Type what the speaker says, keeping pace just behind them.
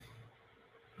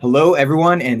Hello,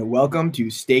 everyone, and welcome to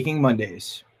Staking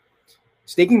Mondays.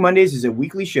 Staking Mondays is a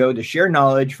weekly show to share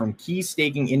knowledge from key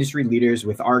staking industry leaders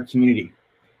with our community.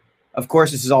 Of course,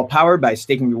 this is all powered by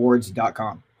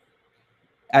stakingrewards.com.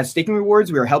 At Staking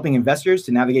Rewards, we are helping investors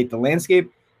to navigate the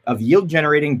landscape of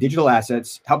yield-generating digital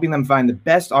assets, helping them find the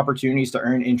best opportunities to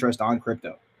earn interest on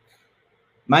crypto.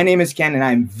 My name is Ken, and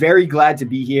I'm very glad to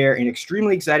be here and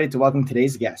extremely excited to welcome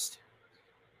today's guest.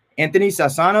 Anthony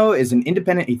Sassano is an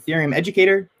independent Ethereum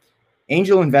educator,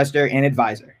 angel investor, and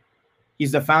advisor.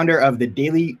 He's the founder of the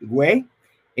Daily Gwei,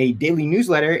 a daily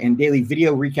newsletter and daily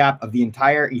video recap of the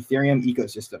entire Ethereum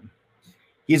ecosystem.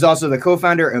 He is also the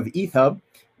co-founder of EthHub,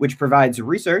 which provides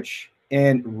research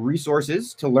and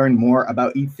resources to learn more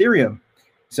about Ethereum.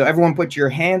 So everyone put your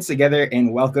hands together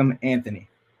and welcome Anthony.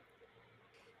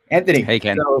 Anthony. Hey,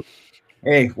 Ken.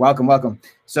 Hey, welcome.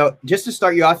 So just to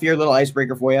start you off here, a little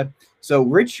icebreaker for you. So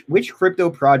which crypto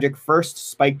project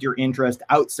first spiked your interest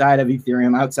outside of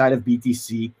Ethereum, outside of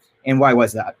BTC, and why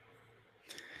was that?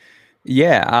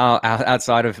 Yeah,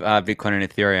 outside of Bitcoin and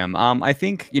Ethereum, I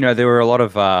think, there were a lot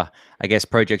of,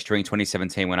 projects during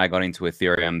 2017 when I got into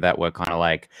Ethereum that were kind of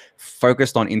like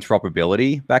focused on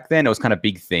interoperability back then. It was kind of a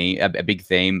big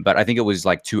theme, but I think it was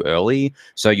like too early.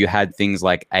 So you had things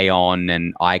like Aeon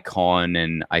and Icon,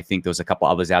 and I think there was a couple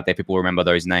others out there. People remember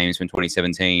those names from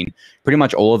 2017. Pretty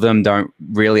much all of them don't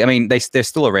really, I mean, they're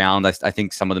still around. I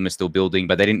think some of them are still building,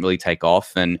 but they didn't really take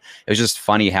off. And it was just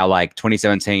funny how like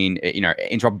 2017,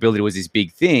 interoperability was this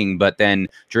big thing, but then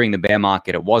during the bear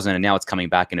market, it wasn't. And now it's coming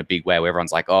back in a big way where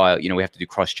everyone's like, oh, we have to do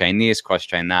cross-chain this,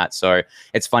 cross-chain that. So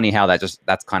it's funny how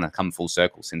that's kind of come full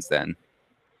circle since then.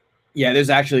 Yeah, there's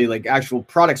actually like actual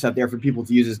products out there for people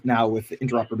to use now with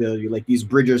interoperability, like these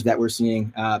bridges that we're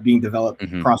seeing being developed.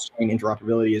 Cross-chain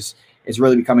interoperability is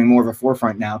really becoming more of a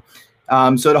forefront now.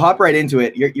 So to hop right into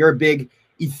it, you're a big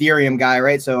Ethereum guy,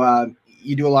 right? So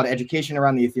you do a lot of education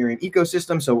around the Ethereum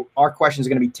ecosystem. So our questions are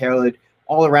going to be tailored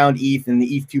all around ETH and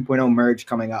the ETH 2.0 merge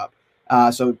coming up.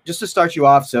 So just to start you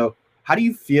off, so how do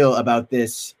you feel about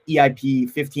this EIP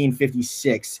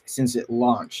 1556 since it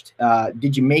launched?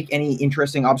 Did you make any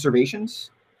interesting observations?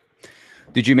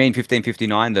 Did you mean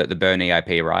 1559, the burn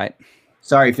EIP, right?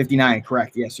 Sorry, 59.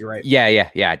 Correct. Yes, you're right.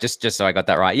 Yeah. Just so I got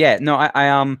that right. Yeah. No,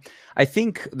 I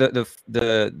think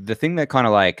the thing that kind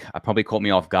of like probably caught me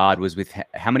off guard was with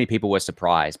how many people were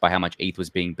surprised by how much ETH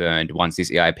was being burned once this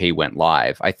EIP went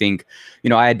live. I think,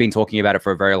 I had been talking about it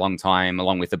for a very long time,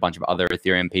 along with a bunch of other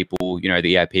Ethereum people.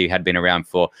 The EIP had been around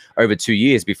for over 2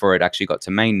 years before it actually got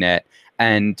to mainnet.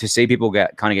 And to see people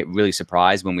get really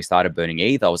surprised when we started burning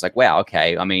ETH, I was like, wow,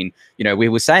 okay. I mean, we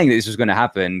were saying that this was going to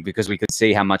happen because we could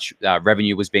see how much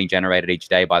revenue was being generated each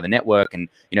day by the network. And,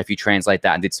 if you translate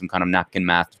that and did some kind of napkin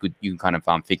math, you can kind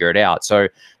of figure it out. So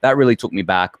that really took me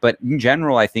back. But in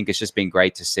general, I think it's just been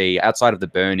great to see outside of the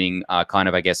burning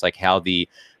like how the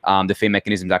fee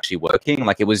mechanism is actually working.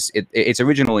 Like its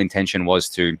original intention was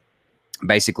to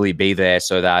basically be there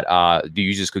so that the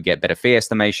users could get better fee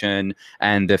estimation,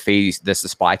 and the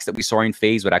spikes that we saw in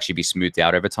fees would actually be smoothed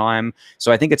out over time.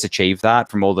 So I think it's achieved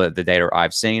that from all the data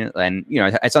I've seen. And,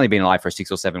 it's only been live for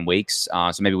 6 or 7 weeks.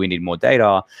 So maybe we need more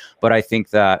data, but I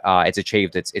think that it's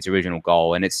achieved its original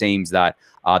goal. And it seems that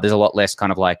there's a lot less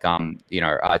kind of like,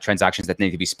 transactions that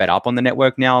need to be sped up on the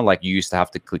network now. Like you used to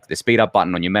have to click the speed up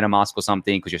button on your MetaMask or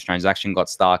something because your transaction got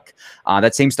stuck.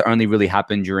 That seems to only really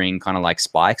happen during kind of like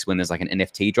spikes when there's like an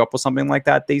NFT drop or something like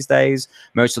that these days.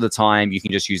 Most of the time you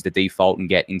can just use the default and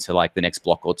get into like the next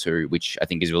block or two, which I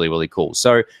think is really, really cool.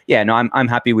 So yeah, no, I'm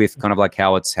happy with kind of like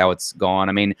how it's gone.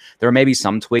 I mean, there are maybe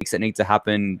some tweaks that need to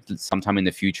happen sometime in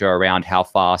the future around how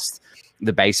fast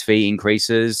the base fee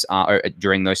increases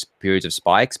during those periods of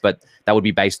spikes, but that would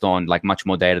be based on like much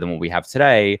more data than what we have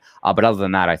today. But other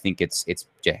than that, I think it's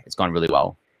gone really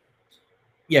well.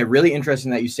 Yeah, really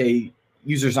interesting that you say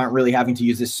users aren't really having to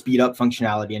use this speed up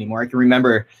functionality anymore. I can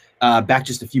remember back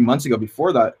just a few months ago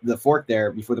before the fork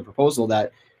there, before the proposal,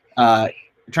 that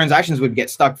transactions would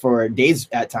get stuck for days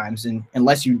at times, and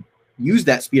unless you use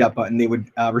that speed up button, they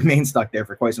would remain stuck there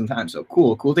for quite some time. So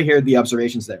cool to hear the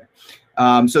observations there.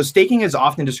 So staking is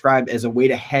often described as a way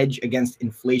to hedge against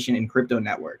inflation in crypto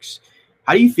networks.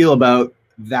 How do you feel about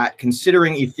that,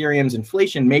 considering Ethereum's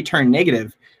inflation may turn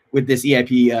negative with this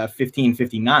EIP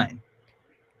 1559?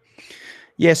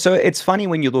 Yeah, so it's funny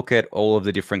when you look at all of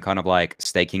the different kind of like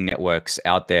staking networks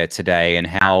out there today and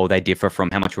how they differ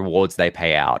from how much rewards they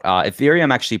pay out.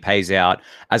 Ethereum actually pays out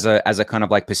as a kind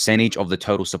of like percentage of the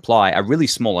total supply, a really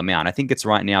small amount. I think it's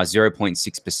right now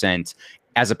 0.6%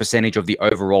 as a percentage of the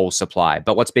overall supply.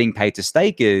 But what's being paid to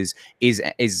stakers is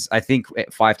I think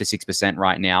 5 to 6%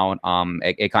 right now.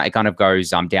 It kind of goes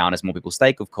down as more people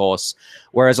stake, of course.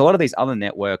 Whereas a lot of these other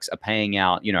networks are paying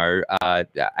out, 8,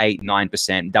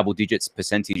 9%, double digits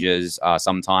percentages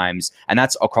sometimes, and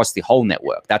that's across the whole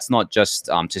network. That's not just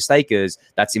to stakers.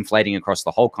 That's inflating across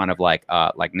the whole kind of like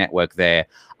network there,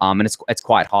 and it's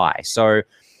quite high. So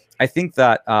I think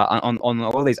that on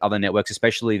all these other networks,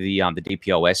 especially the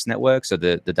DPoS networks, so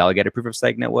the delegated proof of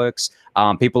stake networks,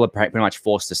 people are pretty much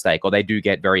forced to stake, or they do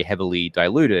get very heavily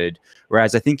diluted.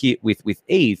 Whereas I think with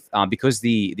ETH, because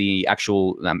the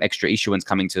actual extra issuance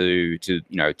coming to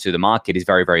the market is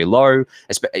very, very low,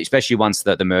 especially once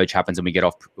the merge happens and we get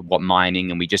off mining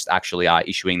and we just actually are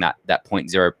issuing that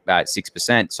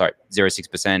 0.06%, sorry,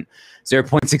 0.6%,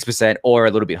 0.6%, or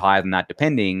a little bit higher than that,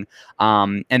 depending.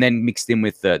 And then mixed in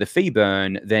with the fee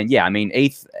burn, then yeah, I mean,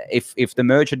 ETH, if the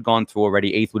merge had gone through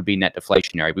already, ETH would be net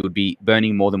deflationary. We would be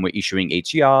burning more than we're issuing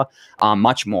each year,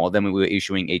 much more than we were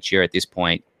issuing each year at this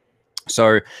point.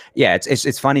 So yeah,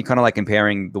 it's funny kind of like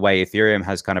comparing the way Ethereum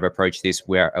has kind of approached this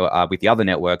where with the other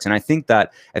networks. And I think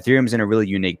that Ethereum's in a really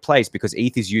unique place because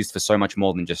ETH is used for so much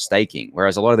more than just staking.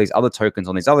 Whereas a lot of these other tokens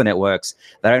on these other networks,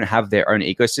 they don't have their own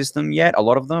ecosystem yet, a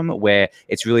lot of them, where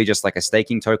it's really just like a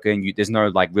staking token. There's no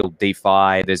like real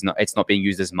DeFi. It's not being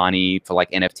used as money for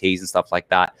like NFTs and stuff like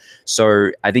that.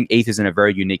 So I think ETH is in a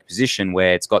very unique position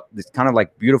where it's got this kind of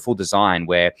like beautiful design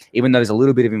where even though there's a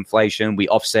little bit of inflation, we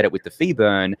offset it with the fee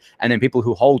burn, and then people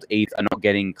who hold ETH are not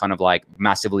getting kind of like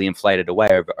massively inflated away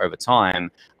over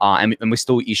time, and we're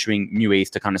still issuing new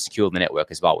ETH to kind of secure the network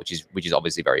as well, which is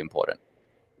obviously very important.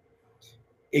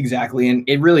 Exactly, and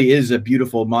it really is a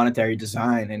beautiful monetary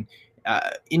design.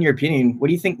 And in your opinion, what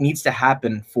do you think needs to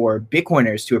happen for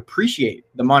Bitcoiners to appreciate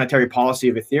the monetary policy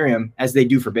of Ethereum as they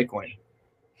do for Bitcoin?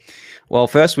 Well,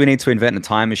 first we need to invent a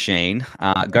time machine,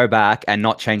 go back and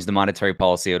not change the monetary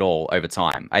policy at all over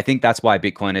time. I think that's why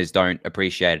Bitcoiners don't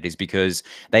appreciate it, is because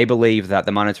they believe that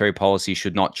the monetary policy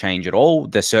should not change at all.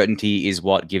 The certainty is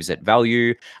what gives it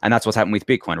value. And that's what's happened with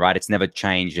Bitcoin, right? It's never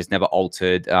changed. It's never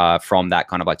altered from that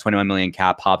kind of like 21 million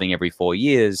cap halving every 4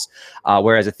 years.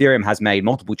 Whereas Ethereum has made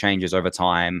multiple changes over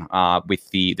time with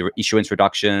the issuance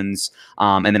reductions,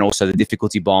 and then also the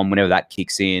difficulty bomb, whenever that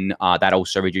kicks in, that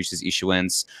also reduces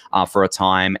issuance for a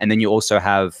time. And then you also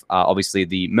have obviously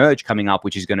the merge coming up,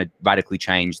 which is going to radically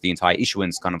change the entire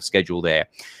issuance kind of schedule there.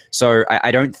 So I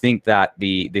don't think that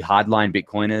the hardline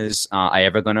Bitcoiners are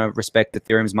ever going to respect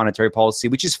Ethereum's monetary policy,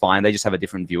 which is fine. They just have a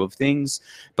different view of things.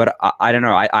 But I don't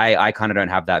know. I kind of don't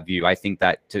have that view. I think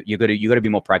that you got to be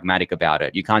more pragmatic about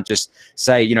it. You can't just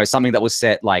say, something that was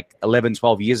set like 11,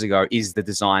 12 years ago is the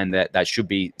design that should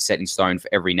be set in stone for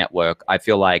every network. I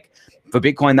feel like for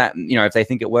Bitcoin, that if they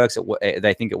think it works,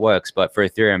 they think it works. But for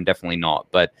Ethereum, definitely not.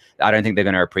 But I don't think they're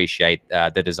going to appreciate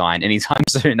the design anytime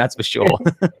soon. That's for sure.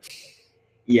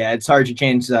 Yeah, it's hard to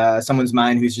change someone's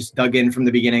mind who's just dug in from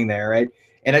the beginning there, right?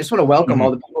 And I just want to welcome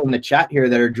all the people in the chat here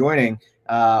that are joining,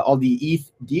 all the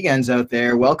ETH degens out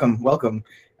there. Welcome, welcome.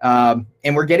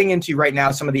 And we're getting into right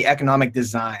now some of the economic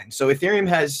design. So Ethereum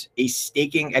has a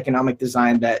staking economic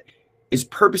design that is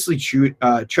purposely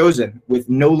chosen with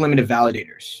no limit of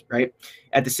validators, right?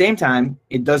 At the same time,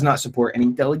 it does not support any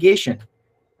delegation,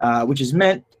 which is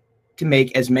meant to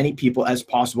make as many people as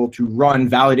possible to run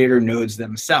validator nodes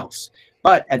themselves.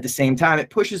 But at the same time,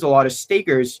 it pushes a lot of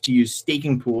stakers to use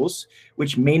staking pools,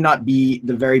 which may not be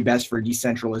the very best for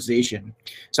decentralization.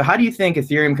 So how do you think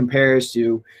Ethereum compares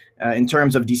to, in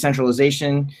terms of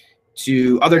decentralization,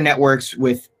 to other networks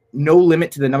with no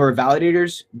limit to the number of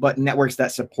validators, but networks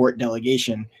that support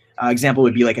delegation? Example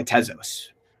would be like a Tezos.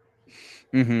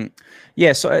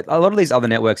 Yeah, so a lot of these other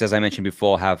networks, as I mentioned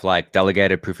before, have like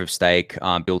delegated proof of stake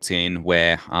built in,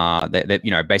 where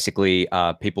basically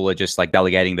people are just like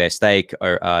delegating their stake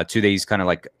to these kind of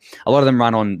like, a lot of them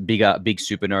run on big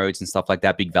super nodes and stuff like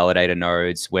that, big validator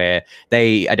nodes, where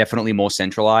they are definitely more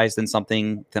centralized than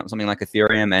something like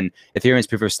Ethereum. And Ethereum's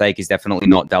proof of stake is definitely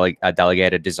not a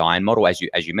delegated design model, as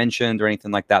you mentioned, or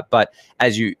anything like that. But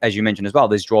as you mentioned as well,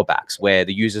 there's drawbacks where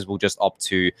the users will just opt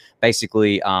to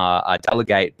basically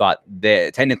delegate, but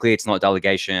technically it's not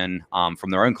delegation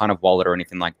from their own kind of wallet or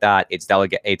anything like that.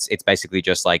 It's basically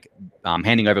just like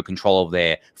handing over control of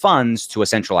their funds to a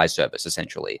centralized service,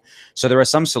 essentially. So there are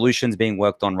some solutions being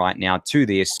worked on right now to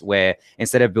this, where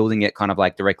instead of building it kind of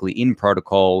like directly in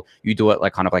protocol, you do it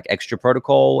like kind of like extra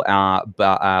protocol,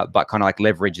 but kind of like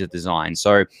leverage the design.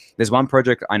 So there's one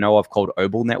project I know of called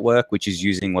Obel Network, which is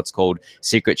using what's called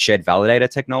secret shared validator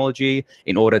technology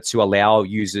in order to allow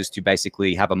users to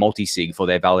basically have a multi-sig for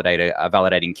their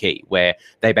validating key, where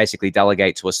they basically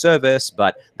delegate to a service,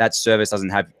 but that service doesn't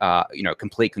have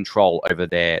complete control over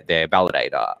their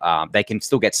validator. They can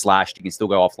still get slashed, you can still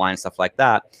go offline, stuff like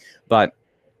that, but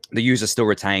the user still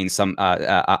retains some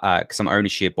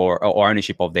ownership or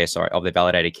ownership of their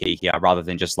validator key here, rather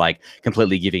than just like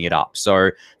completely giving it up.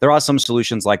 So there are some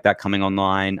solutions like that coming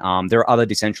online. There are other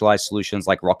decentralized solutions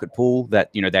like Rocket Pool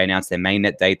that they announced their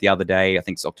mainnet date the other day. I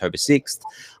think it's October 6th.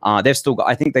 They've still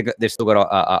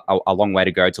got a long way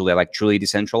to go till they're like truly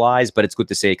decentralized, but it's good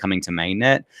to see it coming to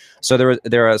mainnet. So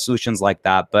there are solutions like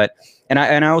that, but. And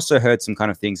I also heard some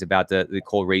kind of things about the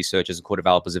core researchers and core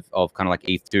developers of kind of like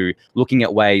ETH2 looking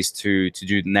at ways to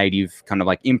do native kind of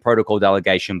like in protocol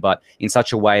delegation, but in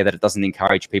such a way that it doesn't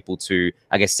encourage people to,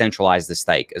 I guess, centralize the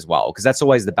stake as well. Because that's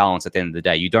always the balance at the end of the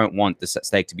day. You don't want the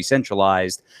stake to be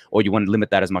centralized, or you want to limit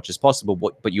that as much as possible,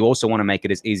 but you also want to make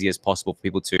it as easy as possible for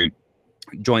people to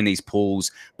join these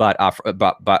pools, but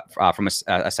from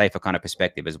a safer kind of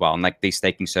perspective as well, and like these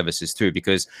staking services too,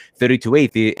 because 32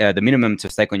 ETH, the minimum to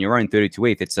stake on your own 32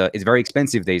 ETH, it's very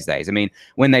expensive these days. I mean,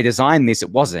 when they designed this, it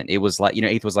wasn't. It was like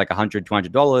ETH was like $100,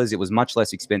 $200. It was much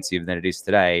less expensive than it is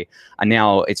today, and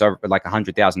now it's over like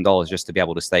 $100,000 just to be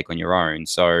able to stake on your own.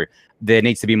 So there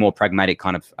needs to be more pragmatic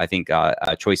kind of, I think,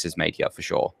 choices made here for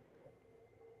sure.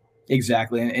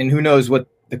 Exactly, and who knows what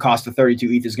the cost of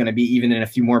 32 ETH is going to be even in a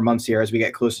few more months here as we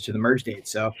get closer to the merge date.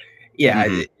 So yeah,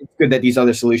 it's good that these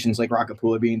other solutions like Rocket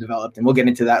Pool are being developed, and we'll get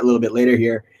into that a little bit later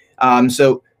here.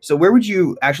 So where would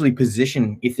you actually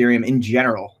position Ethereum in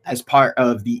general as part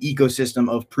of the ecosystem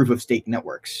of proof of stake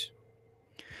networks?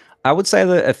 I would say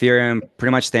that Ethereum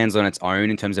pretty much stands on its own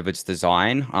in terms of its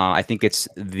design. I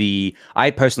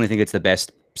personally think it's the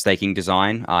best staking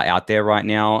design out there right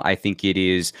now. I think it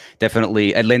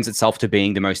lends itself to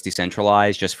being the most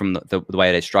decentralized just from the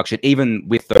way that it's structured, even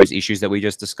with those issues that we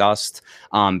just discussed,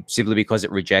 simply because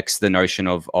it rejects the notion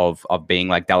of being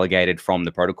like delegated from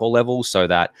the protocol level, so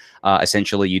that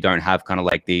essentially you don't have kind of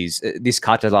like this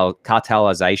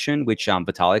cartelization, which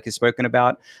Vitalik has spoken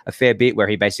about a fair bit, where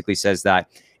he basically says that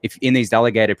if in these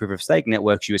delegated proof of stake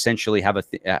networks, you essentially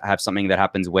have something that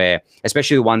happens where,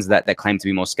 especially the ones that claim to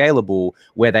be more scalable,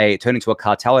 where they turn into a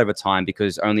cartel over time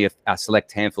because only a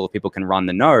select handful of people can run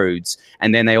the nodes,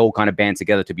 and then they all kind of band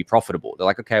together to be profitable. They're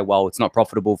like, okay, well, it's not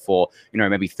profitable for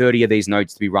maybe 30 of these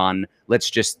nodes to be run. Let's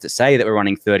just say that we're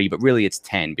running 30, but really it's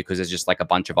 10 because there's just like a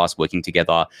bunch of us working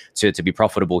together to be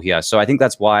profitable here. So I think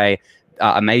that's why.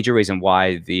 A major reason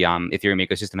why the Ethereum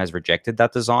ecosystem has rejected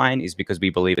that design is because we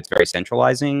believe it's very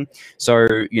centralizing. So,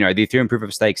 the Ethereum proof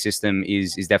of stake system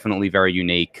is definitely very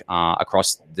unique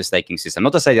across the staking system.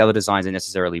 Not to say the other designs are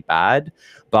necessarily bad,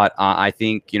 but I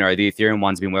think, the Ethereum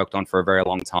one's been worked on for a very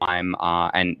long time.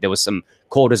 And there was some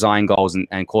core design goals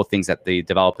and core things that the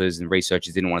developers and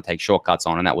researchers didn't want to take shortcuts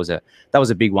on. And that was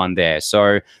a big one there.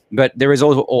 So, but there is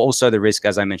also the risk,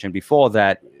 as I mentioned before,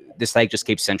 that the stake just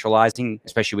keeps centralizing,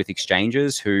 especially with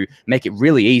exchanges who make it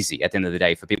really easy at the end of the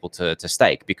day for people to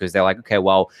stake, because they're like, okay,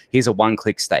 well, here's a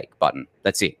one-click stake button.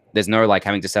 That's it. There's no like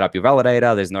having to set up your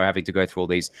validator. There's no having to go through all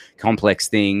these complex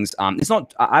things. It's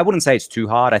not, I wouldn't say it's too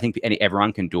hard. I think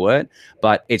everyone can do it,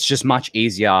 but it's just much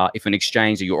easier if an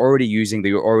exchange that you're already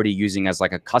using as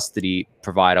like a custody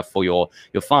provider for your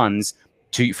funds,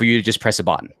 for you to just press a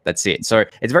button. That's it. So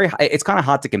it's kind of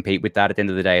hard to compete with that at the end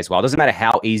of the day as well. It doesn't matter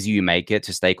how easy you make it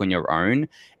to stake on your own.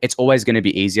 It's always going to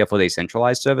be easier for these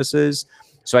centralized services.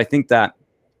 So I think that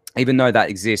even though that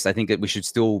exists, I think that we should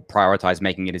still prioritize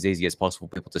making it as easy as possible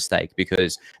for people to stake,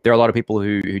 because there are a lot of people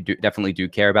who definitely do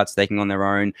care about staking on their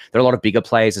own. There are a lot of bigger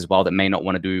players as well that may not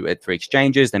want to do it through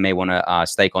exchanges. They may want to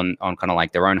stake on kind of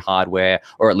like their own hardware,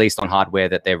 or at least on hardware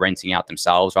that they're renting out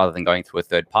themselves rather than going through a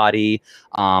third party.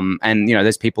 And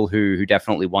there's people who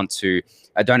definitely want to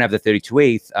don't have the 32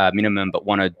 ETH minimum, but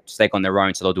want to stake on their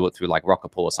own, so they'll do it through like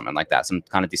Rocket Pool or something like that, some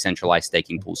kind of decentralized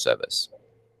staking pool service.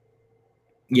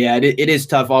 Yeah, it is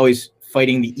tough always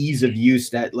fighting the ease of use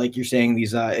that, like you're saying,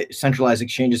 these centralized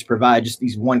exchanges provide, just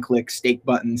these one-click stake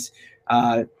buttons.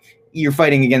 You're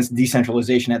fighting against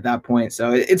decentralization at that point.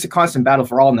 So it's a constant battle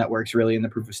for all networks, really, in the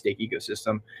proof of stake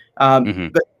ecosystem.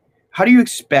 But how do you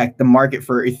expect the market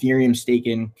for Ethereum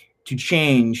staking to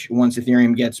change once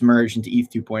Ethereum gets merged into ETH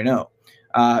 2.0?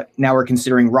 Now we're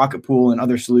considering Rocket Pool and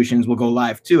other solutions will go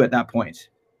live too at that point.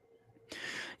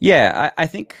 Yeah, I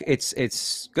think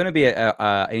it's going to be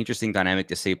an interesting dynamic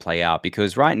to see play out,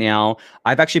 because right now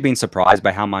I've actually been surprised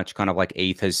by how much kind of like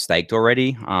ETH has staked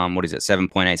already. What is it, 7.8,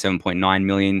 7.9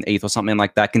 million ETH or something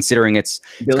like that? Considering it's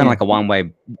kind of like Billion a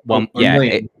one-way or yeah.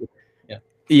 million.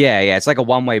 Yeah. Yeah, it's like a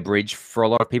one-way bridge for a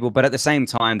lot of people. But at the same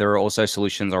time, there are also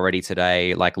solutions already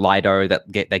today, like Lido,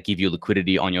 that give you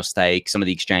liquidity on your stake. Some of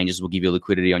the exchanges will give you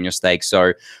liquidity on your stake.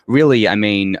 So really, I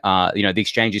mean, the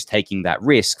exchange is taking that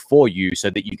risk for you so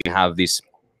that you can have this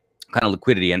kind of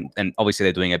liquidity, and obviously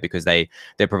they're doing it because they're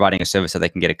providing a service that they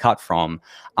can get a cut from.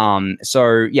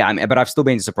 So yeah, I mean, but I've still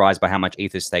been surprised by how much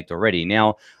ETH is staked already.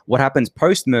 Now, what happens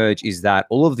post merge is that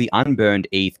all of the unburned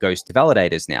ETH goes to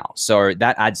validators now. So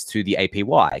that adds to the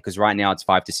APY, because right now it's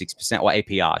 5 to 6%, or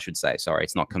APR, I should say. Sorry,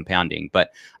 it's not compounding,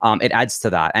 but it adds to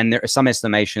that. And there are some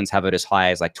estimations have it as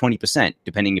high as like 20%,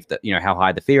 depending if how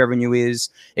high the fee revenue is.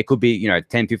 It could be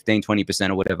 10, 15, 20%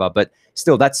 or whatever, but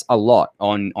still that's a lot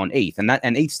on ETH.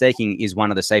 And ETH staking is one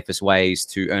of the safest ways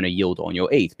to earn a yield on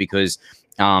your ETH, because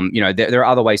there are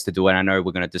other ways to do it. I know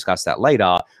we're going to discuss that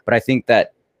later, but I think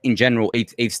that in general,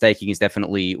 ETH staking is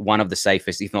definitely one of the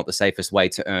safest, if not the safest way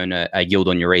to earn a yield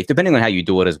on your ETH, depending on how you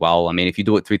do it as well. I mean, if you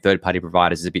do it through third-party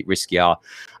providers, it's a bit riskier.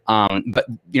 But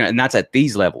and that's at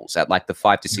these levels, at like the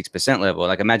 5 to 6% level.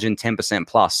 Like imagine 10%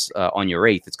 plus on your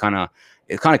ETH. It's kind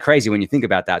of crazy when you think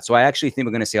about that. So I actually think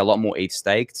we're going to see a lot more ETH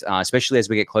staked, especially as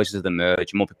we get closer to the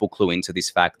merge. More people clue into this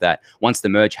fact that once the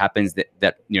merge happens,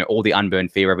 that all the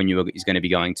unburned fee revenue is going to be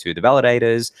going to the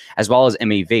validators, as well as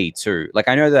MEV too. Like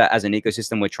I know that as an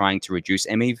ecosystem, we're trying to reduce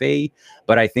MEV,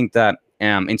 but I think that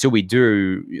until we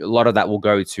do, a lot of that will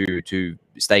go to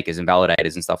stakers and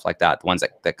validators and stuff like that, the ones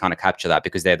that kind of capture that,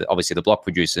 because they're obviously the block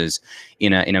producers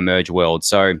in a merge world.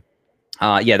 So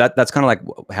yeah, that's kind of like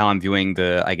how I'm viewing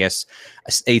the, I guess,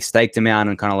 ETH staked amount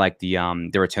and kind of like the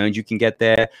returns you can get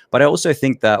there. But I also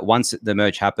think that once the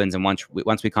merge happens and once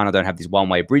we kind of don't have this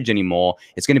one-way bridge anymore,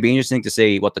 it's going to be interesting to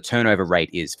see what the turnover rate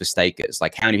is for stakers.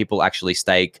 Like how many people actually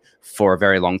stake for a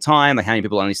very long time, like how many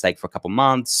people only stake for a couple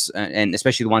months, and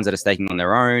especially the ones that are staking on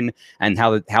their own, and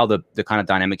how the kind of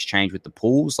dynamics change with the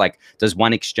pools. Like does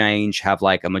one exchange have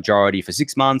like a majority for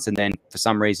 6 months, and then for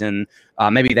some reason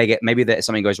maybe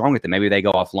something goes wrong with them, maybe they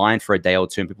go offline for a day or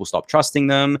two and people stop trusting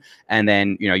them, and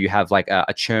then you have like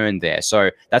a churn there.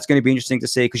 So that's going to be interesting to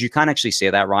see, because you can't actually see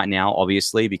that right now,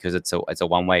 obviously, because it's a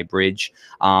one-way bridge.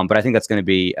 But I think that's going to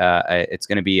be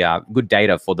good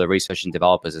data for the research and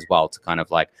developers as well, to kind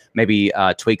of like maybe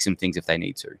tweak some things if they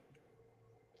need to.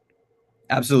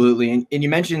 Absolutely. And you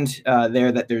mentioned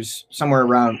there that there's somewhere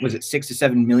around, was it 6 to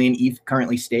 7 million ETH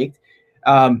currently staked?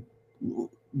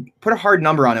 Put a hard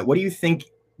number on it. What do you think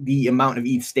the amount of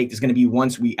ETH staked is going to be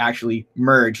once we actually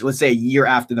merge, let's say a year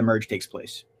after the merge takes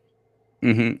place?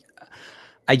 Mm-hmm.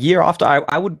 A year after,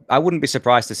 I wouldn't be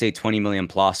surprised to see 20 million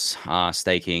plus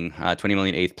staking, 20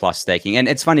 million ETH plus staking. And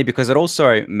it's funny because it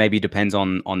also maybe depends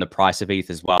on the price of ETH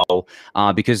as well.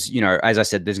 Because, as I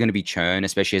said, there's going to be churn,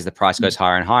 especially as the price goes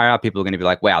higher and higher. People are going to be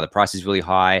like, wow, the price is really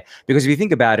high. Because if you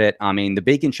think about it, I mean, the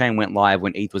Beacon chain went live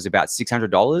when ETH was about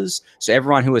 $600. So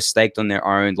everyone who has staked on their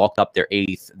own, locked up their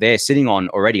ETH, they're sitting on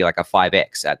already like a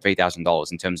 5x at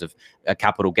 $3,000 in terms of a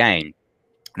capital gain.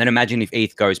 Then imagine if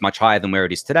ETH goes much higher than where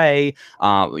it is today,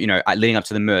 leading up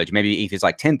to the merge. Maybe ETH is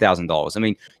like $10,000. I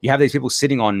mean, you have these people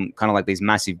sitting on kind of like these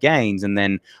massive gains, and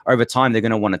then over time they're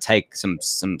going to want to take some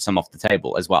off the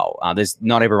table as well. There's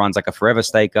not everyone's like a forever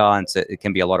staker, and so it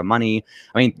can be a lot of money.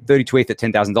 I mean, 32 ETH at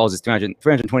 $10,000 is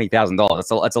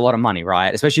 $320,000. That's a lot of money,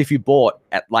 right? Especially if you bought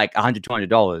at like $100,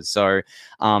 $200. So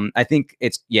I think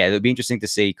it'll be interesting to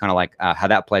see kind of like how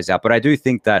that plays out. But I do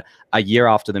think that a year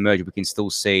after the merge, we can still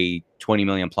see 20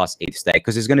 million plus ETH stake,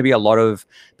 because there's going to be a lot of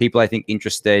people, I think,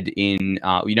 interested in,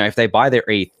 if they buy their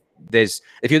ETH,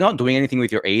 if you're not doing anything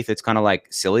with your ETH, it's kind of like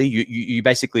silly. You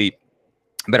basically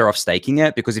better off staking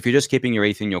it, because if you're just keeping your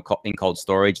ETH in cold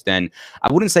storage, then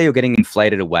I wouldn't say you're getting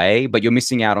inflated away, but you're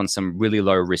missing out on some really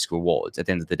low risk rewards at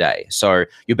the end of the day. So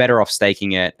you're better off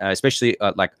staking it, especially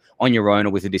like on your own or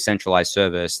with a decentralized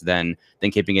service, than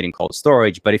keeping it in cold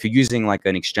storage. But if you're using like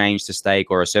an exchange to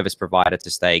stake or a service provider to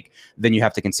stake, then you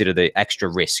have to consider the extra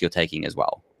risk you're taking as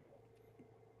well.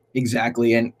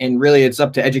 Exactly. And really it's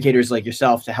up to educators like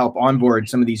yourself to help onboard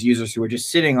some of these users who are just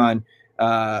sitting on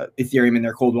Ethereum in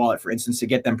their cold wallet, for instance, to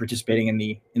get them participating in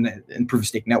the proof of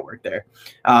stake network there.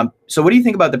 So what do you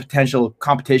think about the potential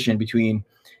competition between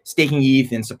staking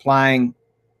ETH and supplying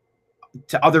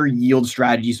to other yield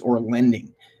strategies or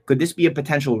lending? Could this be a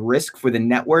potential risk for the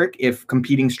network if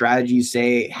competing strategies,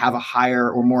 say, have a higher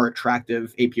or more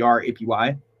attractive APR,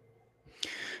 APY?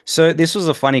 So this was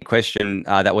a funny question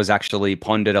that was actually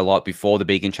pondered a lot before the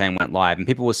Beacon chain went live, and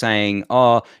people were saying,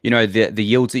 "Oh, the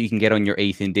yields that you can get on your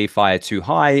ETH in DeFi are too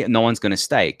high. No one's going to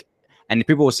stake." And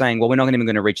people were saying, "Well, we're not even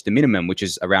going to reach the minimum, which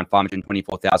is around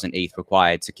 524,000 ETH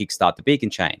required to kickstart the Beacon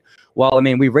chain." Well, I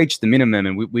mean, we reached the minimum,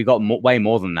 and we got way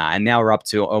more than that, and now we're up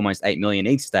to almost 8 million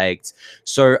ETH staked.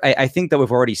 So I think that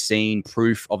we've already seen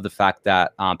proof of the fact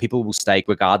that people will stake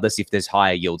regardless if there's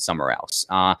higher yield somewhere else.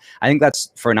 I think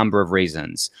that's for a number of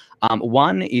reasons.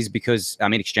 One is because, I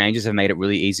mean, exchanges have made it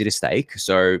really easy to stake.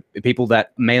 So people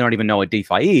that may not even know what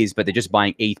DeFi is, but they're just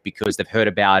buying ETH because they've heard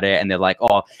about it and they're like,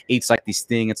 oh, ETH's like this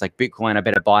thing. It's like Bitcoin. I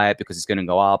better buy it because it's going to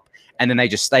go up. And then they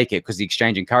just stake it because the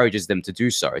exchange encourages them to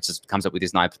do so. It just comes up with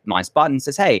this nice button,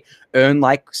 says, hey, earn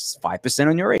like 5%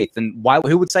 on your ETH. And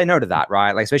who would say no to that,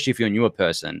 right? Like, especially if you're a newer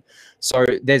person. So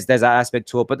there's that aspect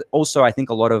to it. But also, I think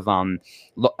a lot of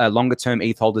longer term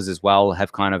ETH holders as well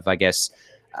have kind of, I guess,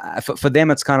 for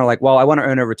them, it's kind of like, well, I want to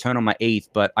earn a return on my ETH,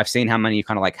 but I've seen how many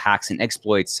kind of like hacks and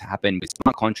exploits happen with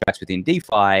smart contracts within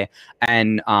DeFi,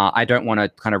 and I don't want to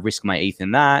kind of risk my ETH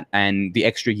in that, and the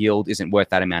extra yield isn't worth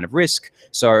that amount of risk.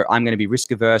 So I'm going to be risk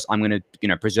averse. I'm going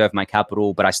to, preserve my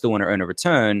capital, but I still want to earn a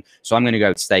return. So I'm going to go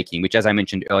with staking, which, as I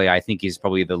mentioned earlier, I think is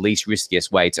probably the least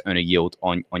riskiest way to earn a yield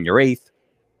on your ETH.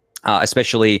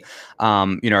 Especially,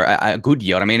 a good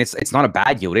yield. I mean, it's not a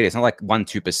bad yield either. It's not like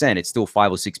 1-2%. It's still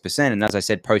 5 or 6%. And as I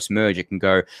said, post merge, it can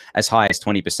go as high as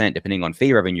 20%, depending on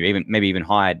fee revenue, maybe even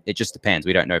higher. It just depends.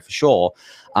 We don't know for sure.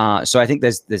 So I think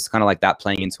there's kind of like that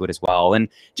playing into it as well, and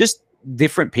just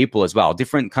different people as well,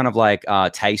 different kind of like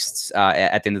tastes.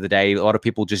 At the end of the day, a lot of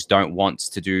people just don't want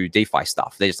to do DeFi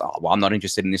stuff. They just, oh, well, I'm not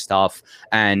interested in this stuff,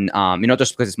 and not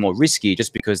just because it's more risky,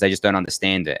 just because they just don't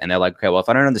understand it. And they're like, okay, well, if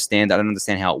I don't understand, I don't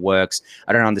understand how it works.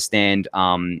 I don't understand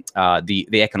the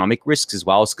economic risks as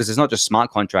well, because there's not just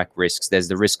smart contract risks. There's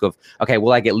the risk of, okay,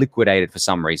 will I get liquidated for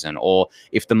some reason, or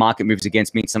if the market moves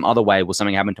against me in some other way, will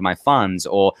something happen to my funds,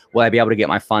 or will I be able to get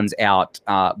my funds out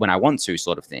when I want to,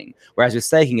 sort of thing. Whereas with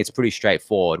staking, it's pretty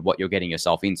straightforward what you're getting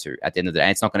yourself into at the end of the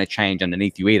day. It's not going to change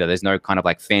underneath you either. There's no kind of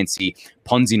like fancy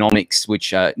Ponzi-nomics,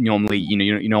 which normally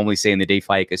you normally see in the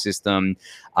DeFi ecosystem.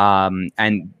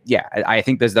 And yeah, I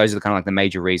think those are kind of like the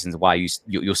major reasons why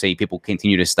you'll see people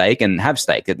continue to stake and have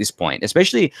staked at this point.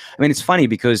 Especially, I mean, it's funny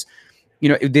because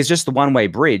there's just the one-way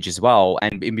bridge as well.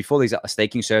 And before these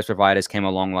staking service providers came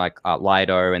along, like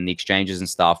Lido and the exchanges and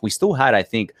stuff, we still had, I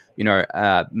think,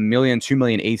 2 million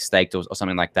ETH staked or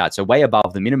something like that. So way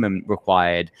above the minimum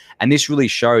required. And this really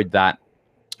showed that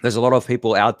there's a lot of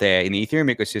people out there in the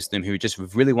Ethereum ecosystem who just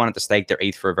really wanted to stake their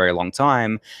ETH for a very long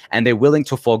time, and they're willing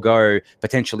to forego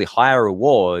potentially higher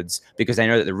rewards because they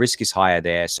know that the risk is higher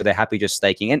there. So they're happy just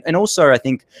staking. And also, I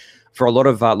think, for a lot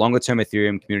of longer term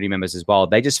Ethereum community members as well,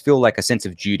 they just feel like a sense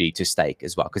of duty to stake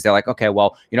as well, because they're like, okay,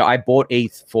 well, I bought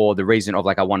ETH for the reason of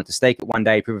like, I wanted to stake it one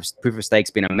day. Proof of stake's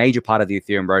been a major part of the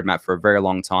Ethereum roadmap for a very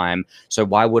long time. So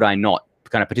why would I not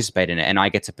kind of participate in it? And I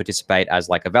get to participate as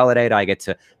like a validator. I get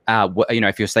to,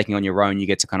 if you're staking on your own, you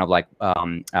get to kind of like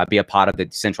be a part of the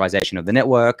decentralization of the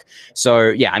network. So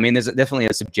yeah, I mean, there's definitely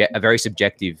a very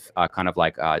subjective kind of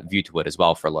like view to it as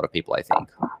well for a lot of people, I think.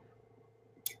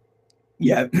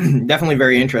 Yeah, definitely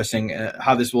very interesting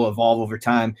how this will evolve over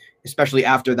time, especially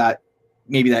after that,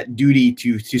 maybe that duty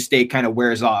to stake kind of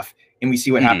wears off and we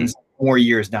see what happens more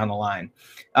years down the line.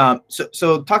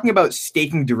 So talking about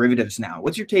staking derivatives now,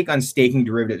 what's your take on staking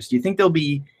derivatives? Do you think there'll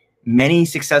be many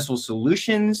successful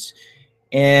solutions?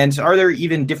 And are there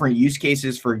even different use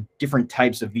cases for different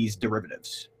types of these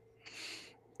derivatives?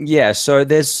 Yeah, so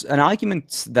there's an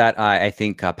argument that I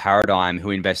think Paradigm, who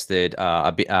invested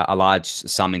a large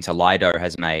sum into Lido,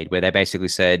 has made, where they basically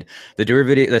said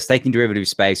the staking derivative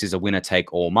space is a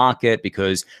winner-take-all market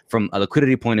because, from a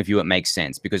liquidity point of view, it makes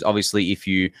sense. Because obviously, if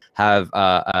you have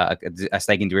a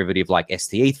staking derivative like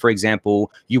STETH, for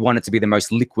example, you want it to be the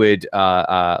most liquid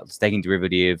staking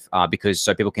derivative because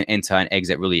so people can enter and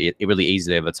exit really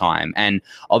easily over time. And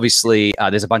obviously,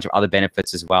 there's a bunch of other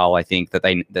benefits as well. I think that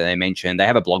they mentioned. They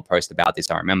have a blog post about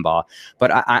this, I remember, but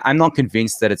I'm not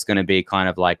convinced that it's going to be kind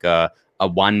of like a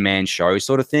one-man show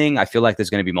sort of thing. I feel like there's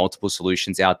going to be multiple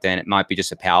solutions out there, and it might be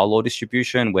just a power law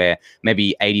distribution where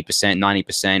maybe 80%,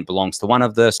 90% belongs to one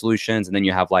of the solutions, and then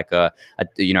you have like a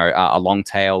long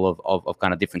tail of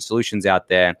kind of different solutions out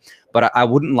there. But I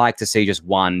wouldn't like to see just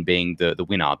one being the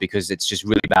winner, because it's just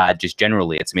really bad. Just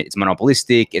generally, it's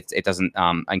monopolistic. It doesn't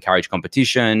encourage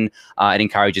competition. It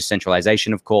encourages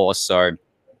centralization, of course. So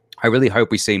I really hope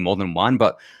we see more than one,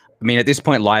 but I mean, at this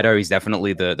point, Lido is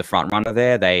definitely the front runner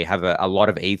there. They have a lot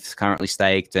of ETH currently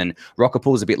staked, and Rocket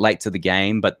Pool is a bit late to the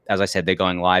game, but as I said, they're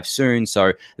going live soon.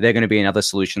 So they're going to be another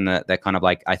solution that kind of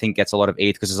like, I think, gets a lot of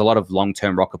ETH because there's a lot of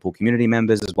long-term Rocket Pool community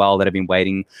members as well that have been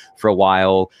waiting for a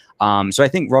while. So I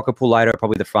think Rocket Pool, Lido are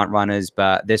probably the front runners,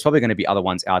 but there's probably going to be other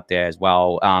ones out there as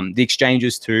well. The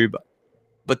exchanges too,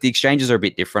 but the exchanges are a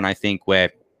bit different, I think,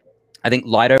 where I think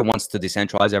Lido wants to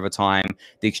decentralize over time.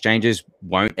 The exchanges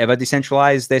won't ever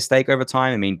decentralize their stake over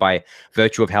time. I mean, by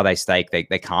virtue of how they stake, they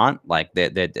can't. Like they're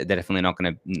definitely not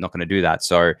gonna do that.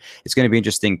 So it's going to be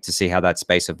interesting to see how that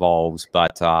space evolves.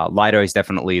 But Lido is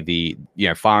definitely the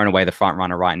far and away the front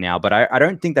runner right now. But I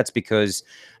don't think that's because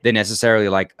they're necessarily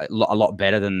like a lot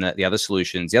better than the other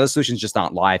solutions. The other solutions just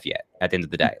aren't live yet at the end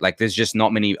of the day. Like there's just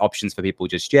not many options for people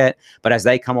just yet. But as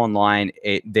they come online,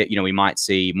 we might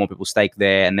see more people stake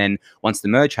there. And then once the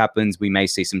merge happens, we may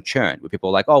see some churn where people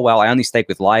are like, oh, well, I only stake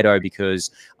with Lido because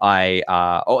you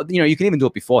can even do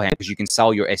it beforehand because you can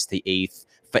sell your ST ETH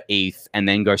for ETH and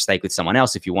then go stake with someone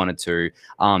else if you wanted to,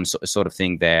 sort of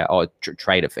thing there, or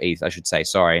trade it for ETH, I should say.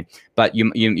 Sorry, but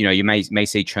you may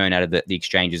see churn out of the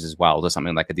exchanges as well, or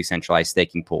something like a decentralized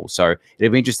staking pool. So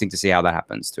it'll be interesting to see how that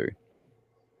happens too.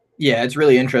 Yeah, it's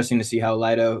really interesting to see how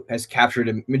Lido has captured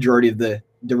a majority of the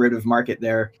derivative market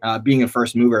there, being a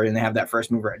first mover, and they have that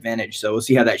first mover advantage. So we'll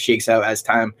see how that shakes out as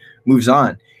time moves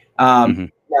on. Now,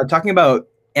 talking about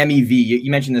MEV,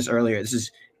 you mentioned this earlier. This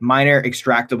is miner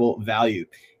extractable value.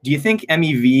 Do you think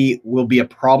MEV will be a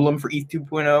problem for ETH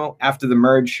 2.0 after the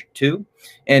merge too?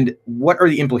 And what are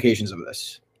the implications of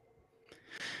this?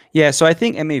 Yeah, so I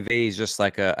think MEV is just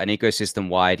like an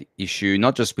ecosystem-wide issue,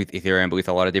 not just with Ethereum, but with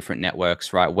a lot of different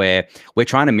networks, right? Where we're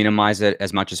trying to minimize it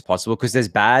as much as possible because there's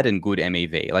bad and good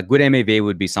MEV. Like good MEV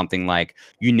would be something like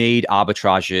you need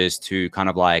arbitrages to kind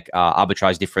of like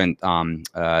arbitrage different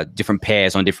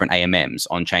pairs on different AMMs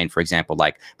on chain, for example,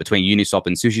 like between Uniswap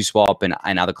and SushiSwap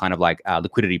and other kind of like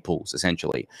liquidity pools,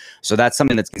 essentially. So that's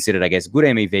something that's considered, I guess, good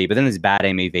MEV. But then there's bad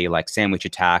MEV like sandwich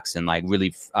attacks and like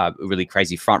really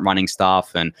crazy front-running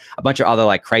stuff and a bunch of other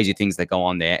like crazy things that go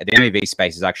on there. The MEV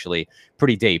space is actually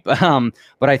pretty deep.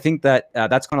 But I think that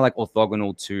that's kind of like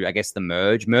orthogonal to, I guess, the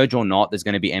merge. Merge or not, there's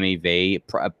going to be MEV.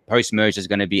 Post-merge, there's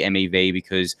going to be MEV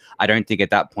because I don't think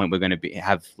at that point we're going to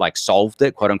have like solved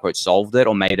it, quote unquote, solved it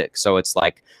or made it so it's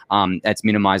like as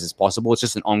minimized as possible. It's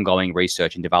just an ongoing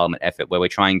research and development effort where we're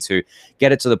trying to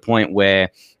get it to the point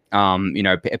where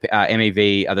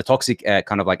MEV, the toxic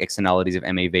kind of like externalities of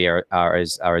MEV are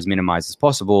as minimized as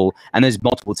possible. And there's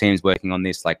multiple teams working on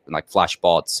this, like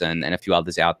Flashbots and a few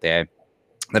others out there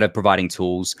that are providing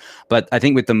tools. But I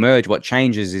think with the merge, what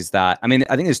changes is that, I think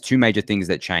there's two major things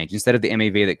that change. Instead of the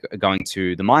MEV that are going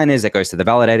to the miners, that goes to the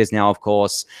validators now, of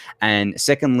course. And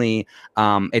secondly,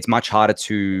 it's much harder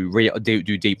to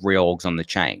do deep reorgs on the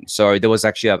chain. So there was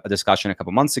actually a discussion a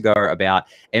couple months ago about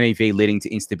MEV leading to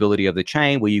instability of the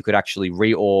chain, where you could actually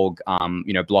reorg,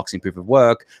 blocks in proof of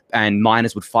work, and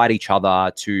miners would fight each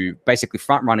other to basically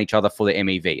front run each other for the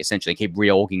MEV, essentially keep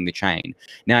reorging the chain.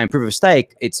 Now in proof of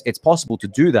stake, it's possible to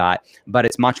do that, but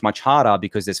it's much harder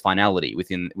because there's finality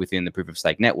within the proof of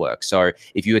stake network. So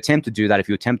if you attempt to do that, if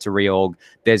you attempt to reorg,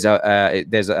 there's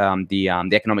the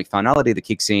economic finality that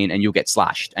kicks in, and you'll get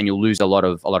slashed, and you'll lose a lot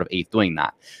of ETH doing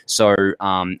that. So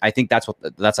I think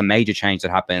that's a major change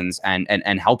that happens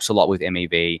and helps a lot with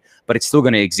MEV, but it's still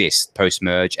going to exist post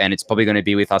merge, and it's probably going to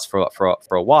be with us for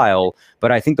a while.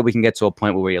 But I think that we can get to a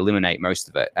point where we eliminate most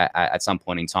of it at some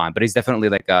point in time. But it's definitely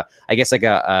like a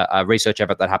research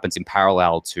effort that happens in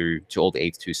parallel to all the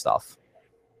ETH2 stuff.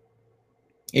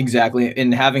 Exactly,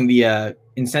 and having the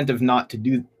incentive not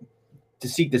to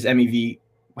seek this MEV,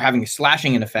 having a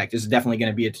slashing in effect, is definitely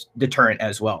going to be a deterrent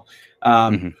as well.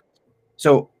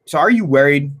 So are you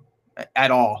worried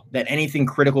at all that anything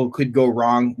critical could go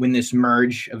wrong when this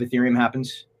merge of Ethereum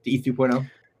happens to ETH 2.0?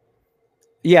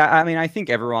 Yeah, I think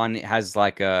everyone has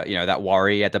like that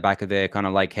worry at the back of their kind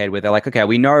of like head where they're like, okay,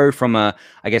 we know from a,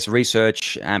 I guess,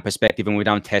 research and perspective, and we've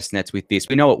done test nets with this,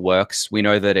 we know it works. We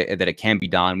know that it can be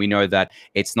done. We know that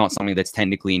it's not something that's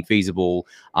technically infeasible,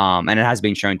 and it has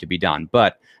been shown to be done.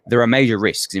 But there are major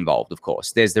risks involved, of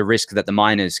course. There's the risk that the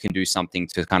miners can do something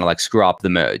to kind of like screw up the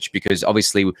merge, because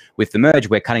obviously with the merge,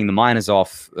 we're cutting the miners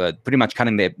off, pretty much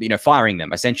cutting their, firing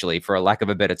them essentially, for a lack of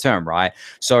a better term, right?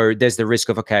 So there's the risk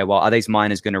of, okay, well, are these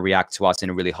miners going to react to us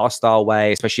in a really hostile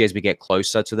way, especially as we get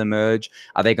closer to the merge?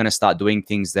 Are they going to start doing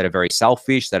things that are very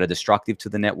selfish, that are destructive to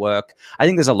the network? I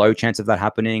think there's a low chance of that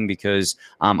happening because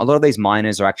a lot of these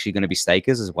miners are actually going to be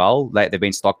stakers as well. They've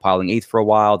been stockpiling ETH for a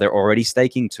while. They're already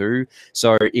staking too.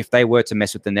 So if they were to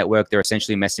mess with the network, they're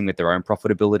essentially messing with their own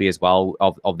profitability as well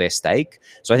of their stake.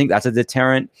 So I think that's a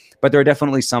deterrent. But there are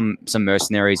definitely some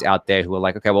mercenaries out there who are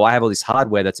like, okay, well, I have all this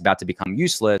hardware that's about to become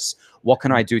useless. What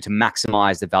can I do to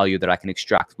maximize the value that I can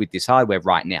extract with this hardware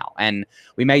right now? And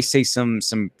we may see some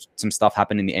stuff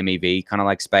happen in the MEV kind of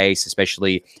like space,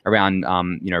 especially around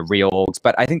reorgs.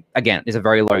 But I think again, there's a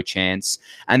very low chance.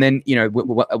 And then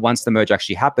once the merge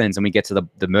actually happens and we get to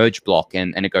the merge block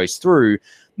and it goes through,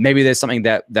 maybe there's something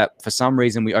that for some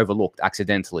reason we overlooked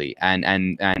accidentally and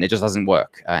it just doesn't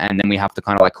work. And then we have to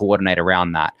kind of like coordinate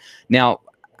around that. Now,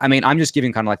 I mean, I'm just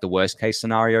giving kind of like the worst case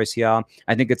scenarios here.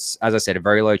 I think it's, as I said, a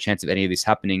very low chance of any of this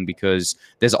happening because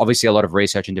there's obviously a lot of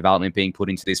research and development being put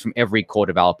into this from every core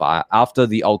developer. After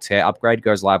the Altair upgrade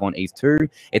goes live on ETH2,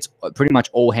 it's pretty much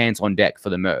all hands on deck for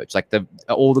the merge. Like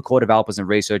all the core developers and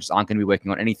researchers aren't going to be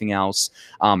working on anything else.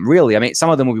 Really, I mean,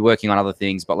 some of them will be working on other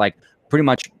things, but like pretty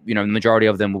much, the majority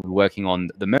of them will be working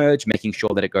on the merge, making sure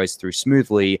that it goes through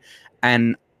smoothly.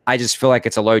 And I just feel like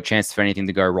it's a low chance for anything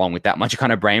to go wrong with that much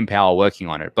kind of brain power working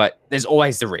on it. But there's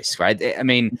always the risk, right? I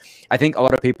mean, I think a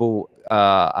lot of people,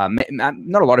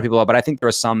 not a lot of people, but I think there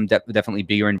are some definitely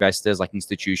bigger investors like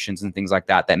institutions and things like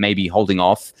that may be holding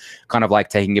off, kind of like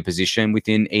taking a position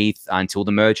within ETH until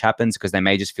the merge happens because they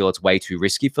may just feel it's way too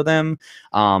risky for them.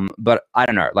 But I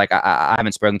don't know. Like I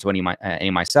haven't spoken to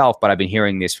any myself, but I've been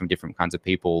hearing this from different kinds of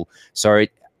people. So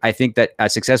I think that a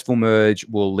successful merge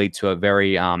will lead to a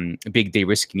very big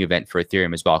de-risking event for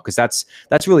Ethereum as well, because that's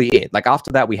really it. Like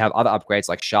after that, we have other upgrades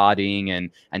like sharding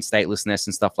and statelessness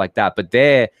and stuff like that, but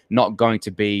they're not going to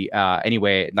be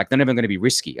anywhere, like they're never going to be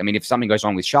risky. I mean, if something goes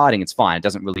wrong with sharding, it's fine. It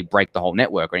doesn't really break the whole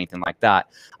network or anything like that.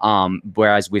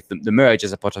 Whereas with the merge,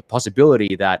 there's a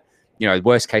possibility that,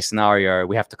 worst case scenario,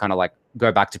 we have to kind of like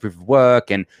go back to proof of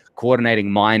work and coordinating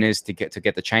miners to get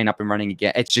the chain up and running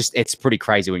again. It's pretty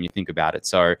crazy when you think about it.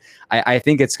 So I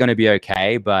think it's going to be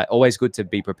okay, but always good to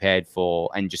be prepared for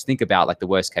and just think about like the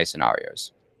worst case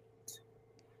scenarios.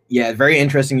 Yeah, very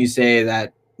interesting. You say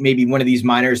that maybe one of these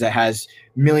miners that has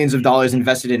millions of dollars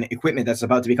invested in equipment that's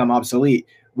about to become obsolete,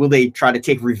 will they try to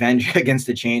take revenge against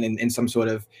the chain in some sort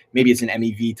of, maybe it's an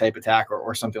MEV type attack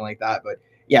or something like that. But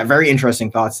yeah, very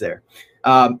interesting thoughts there.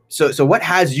 So what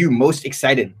has you most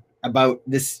excited about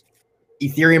this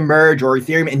Ethereum merge or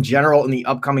Ethereum in general in the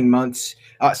upcoming months?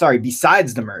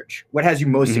 Besides the merge, what has you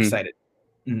most excited?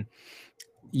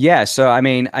 Yeah, so I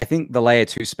mean, I think the layer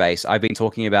 2 space, I've been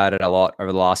talking about it a lot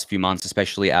over the last few months,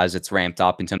 especially as it's ramped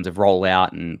up in terms of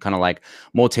rollout and kind of like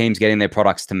more teams getting their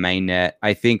products to mainnet.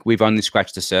 I think we've only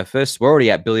scratched the surface. We're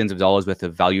already at billions of dollars worth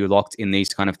of value locked in these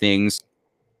kind of things.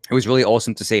 It was really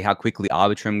awesome to see how quickly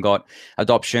Arbitrum got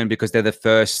adoption because they're the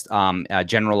first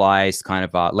generalized kind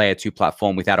of layer 2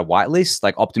 platform without a whitelist.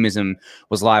 Like Optimism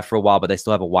was live for a while, but they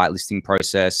still have a whitelisting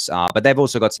process. But they've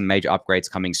also got some major upgrades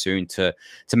coming soon to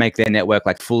make their network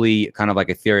like fully kind of like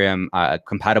Ethereum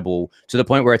compatible to the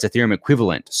point where it's Ethereum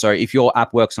equivalent. So if your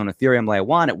app works on Ethereum layer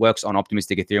 1, it works on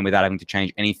optimistic Ethereum without having to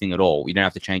change anything at all. You don't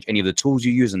have to change any of the tools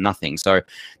you use and nothing. So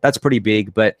that's pretty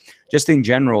big. But just in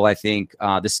general, I think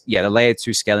the layer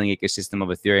 2 scaling ecosystem of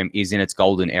Ethereum is in its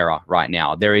golden era right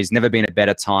now. There has never been a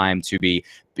better time to be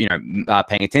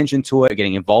paying attention to it,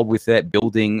 getting involved with it,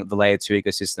 building the layer 2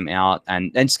 ecosystem out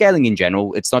and scaling in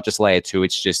general. It's not just layer 2,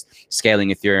 it's just scaling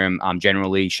Ethereum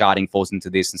generally. Sharding falls into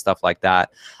this and stuff like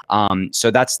that.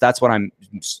 So that's what I'm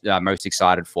most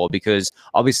excited for, because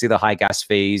obviously the high gas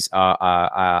fees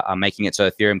are making it so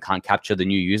Ethereum can't capture the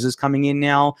new users coming in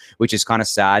now, which is kind of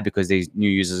sad because these new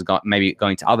users got maybe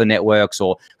going to other networks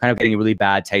or kind of getting a really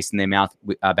bad taste in their mouth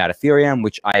about Ethereum,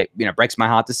 which breaks my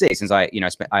heart to see, since I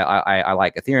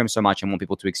like Ethereum so much and want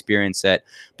people to experience it.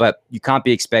 But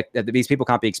these people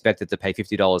can't be expected to pay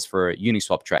 $50 for a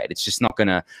Uniswap trade. It's just not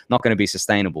gonna be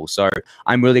sustainable. So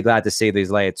I'm really glad to see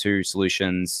these layer 2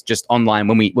 solutions just online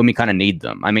when we kind of need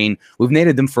them. I mean, we've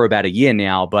needed them for about a year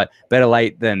now, but better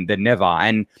late than never.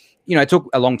 And it took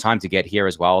a long time to get here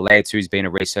as well. Layer 2 has been a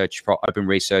open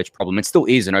research problem. It still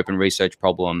is an open research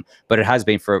problem, but it has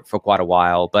been for quite a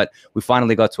while. But we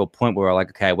finally got to a point where we're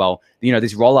like, okay, well,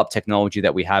 this roll-up technology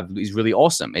that we have is really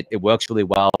awesome. It works really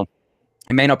well.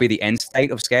 It may not be the end state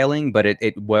of scaling, but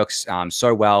it works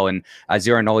so well. And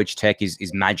zero knowledge tech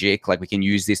is magic. Like we can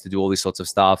use this to do all these sorts of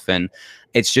stuff. And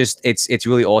it's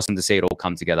really awesome to see it all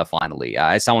come together finally.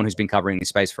 As someone who's been covering this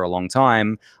space for a long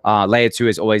time, layer 2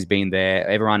 has always been there.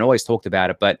 Everyone always talked about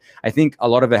it, but I think a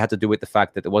lot of it had to do with the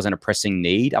fact that there wasn't a pressing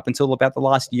need up until about the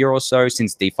last year or so,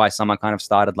 since DeFi summer kind of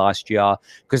started last year,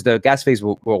 because the gas fees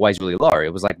were always really low.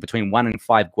 It was like between 1 and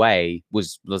 5 Gwei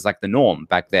was like the norm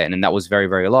back then, and that was very,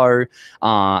 very low,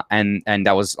 and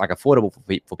that was like affordable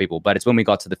for people. But it's when we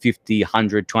got to the 50,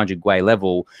 100, 200 Gwei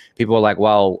level, people were like,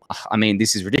 well, I mean,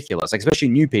 this is ridiculous, like especially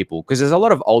new people, because there's a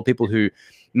lot of old people who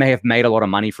may have made a lot of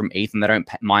money from ETH and they don't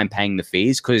mind paying the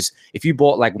fees. Because if you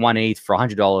bought like 1 ETH for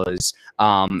 $100,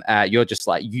 you're just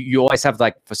like, you always have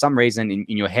like, for some reason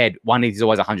in your head, 1 ETH is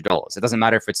always $100. It doesn't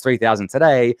matter if it's 3,000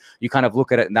 today, you kind of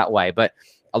look at it in that way. But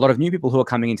a lot of new people who are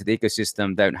coming into the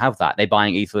ecosystem don't have that. They're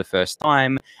buying ETH for the first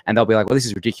time and they'll be like, well, this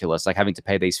is ridiculous, like having to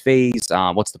pay these fees.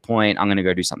 What's the point? I'm going to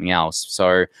go do something else.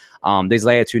 So these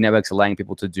layer 2 networks are allowing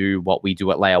people to do what we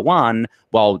do at layer 1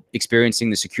 while experiencing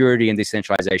the security and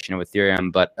decentralization of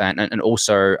Ethereum, but and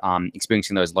also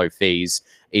experiencing those low fees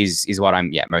is what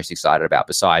I'm most excited about,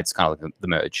 besides kind of like the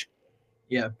merge.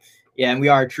 Yeah. Yeah, and we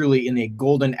are truly in a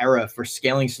golden era for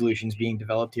scaling solutions being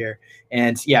developed here.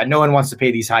 And yeah, no one wants to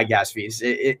pay these high gas fees.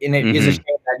 It is a shame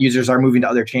that users are moving to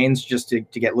other chains just to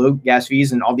get low gas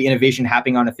fees, and all the innovation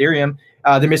happening on Ethereum,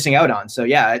 they're missing out on. So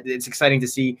yeah, it's exciting to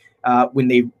see when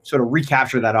they sort of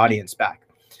recapture that audience back.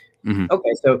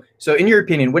 Okay, so in your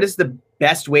opinion, what is the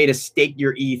best way to stake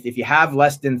your ETH if you have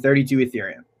less than 32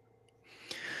 Ethereum?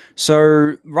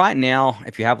 So right now,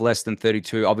 if you have less than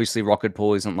 32, obviously Rocket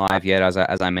Pool isn't live yet,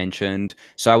 as I mentioned.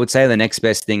 So I would say the next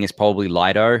best thing is probably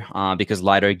Lido, because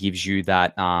Lido gives you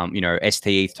that,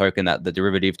 STETH token, that the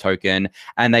derivative token,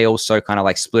 and they also kind of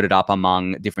like split it up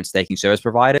among different staking service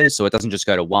providers. So it doesn't just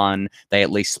go to one; they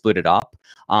at least split it up.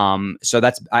 So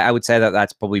I would say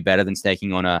that's probably better than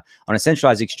staking on a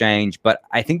centralized exchange. But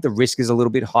I think the risk is a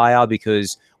little bit higher,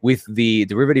 because with the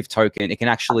derivative token, it can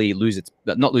actually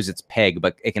not lose its peg,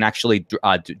 but it can actually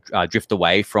drift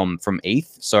away from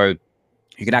ETH. So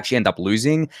you can actually end up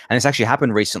losing. And this actually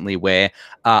happened recently, where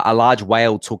a large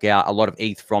whale took out a lot of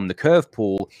ETH from the curve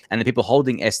pool, and the people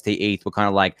holding STETH were kind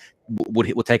of like,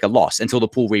 would take a loss until the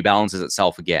pool rebalances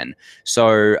itself again.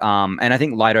 So, and I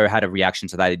think Lido had a reaction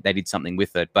to that. They did something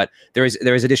with it, but there is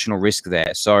additional risk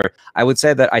there. So I would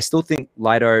say that I still think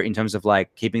Lido, in terms of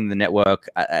like keeping the network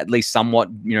at least somewhat,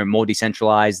 more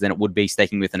decentralized than it would be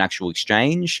staking with an actual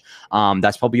exchange.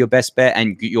 That's probably your best bet.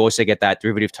 And you also get that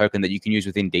derivative token that you can use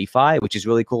within DeFi, which is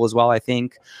really cool as well, I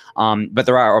think. But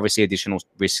there are obviously additional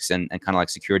risks and kind of like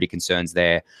security concerns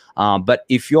there. But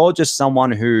if you're just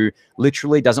someone who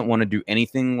literally doesn't want to do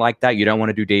anything like that, you don't want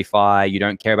to do DeFi, you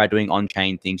don't care about doing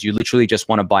on-chain things, you literally just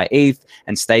want to buy ETH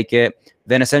and stake it,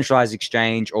 then a centralized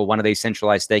exchange or one of these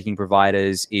centralized staking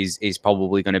providers is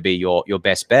probably going to be your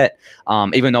best bet.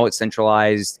 Even though it's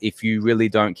centralized, if you really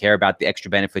don't care about the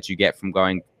extra benefits you get from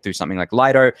going through something like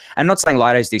Lido, I'm not saying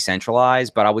Lido is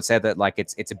decentralized, but I would say that like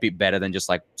it's a bit better than just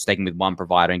like staking with one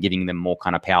provider and giving them more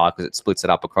kind of power, because it splits it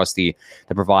up across the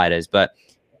providers. But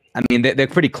I mean, they're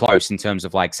pretty close in terms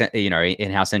of like,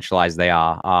 in how centralized they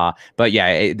are. But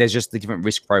yeah, there's just the different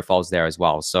risk profiles there as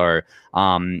well. So,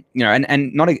 and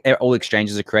not all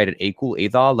exchanges are created equal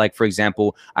either. Like, for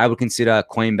example, I would consider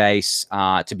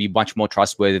Coinbase to be much more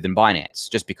trustworthy than Binance,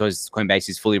 just because Coinbase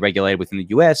is fully regulated within the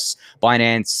US.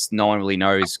 Binance, no one really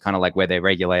knows kind of like where they're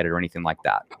regulated or anything like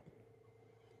that.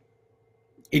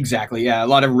 Exactly. Yeah, a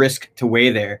lot of risk to weigh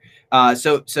there.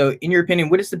 So in your opinion,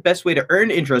 what is the best way to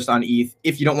earn interest on ETH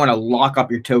if you don't want to lock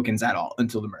up your tokens at all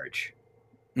until the merge?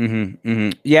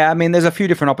 Yeah, I mean, there's a few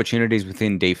different opportunities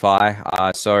within DeFi.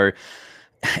 So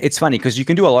it's funny because you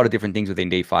can do a lot of different things within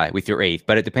DeFi with your ETH,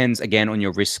 but it depends again on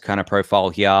your risk kind of profile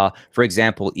here. For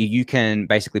example, you can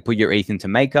basically put your ETH into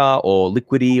Maker or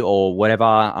Liquidity or whatever,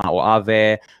 or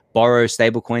Aave, borrow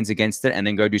stablecoins against it, and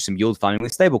then go do some yield farming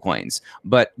with stablecoins.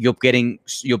 But you're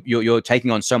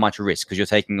taking on so much risk, because you're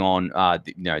taking on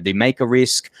the Maker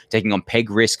risk, taking on peg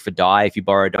risk for DAI if you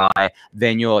borrow DAI,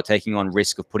 then you're taking on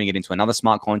risk of putting it into another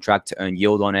smart contract to earn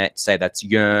yield on it, say that's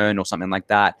Yearn or something like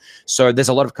that. So there's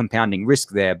a lot of compounding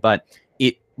risk there, but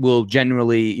it will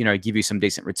generally, give you some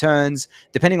decent returns,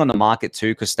 depending on the market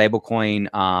too, because stablecoin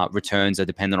returns are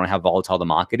dependent on how volatile the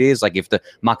market is. Like if the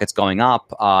market's going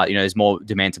up, there's more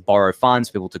demand to borrow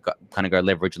funds, people to kind of go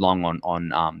leverage long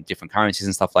on different currencies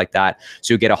and stuff like that.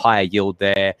 So you get a higher yield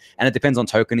there. And it depends on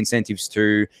token incentives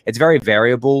too. It's very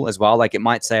variable as well. Like it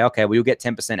might say, okay, well, you'll get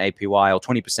 10% APY or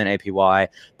 20% APY,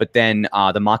 but then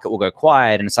the market will go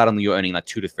quiet and suddenly you're earning like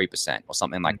 2 to 3% or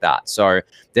something like that. So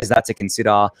there's that to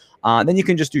consider. Then you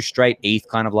can just just do straight ETH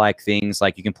kind of like things.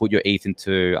 Like you can put your ETH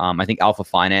into, I think Alpha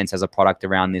Finance has a product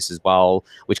around this as well,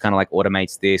 which kind of like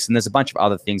automates this. And there's a bunch of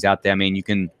other things out there. I mean, you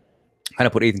can kind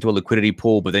of put ETH into a liquidity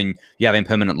pool, but then you have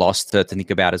impermanent loss to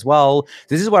think about as well.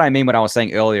 This is what I mean when I was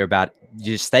saying earlier about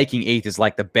just staking ETH is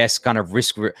like the best kind of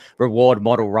risk reward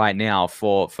model right now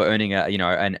for earning a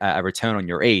a return on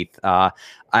your ETH.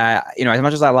 As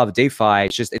much as I love DeFi,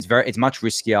 it's much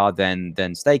riskier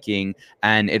than staking,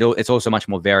 and it's also much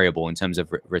more variable in terms of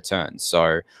returns.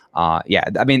 So yeah,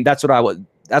 I mean that's what I would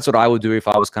do if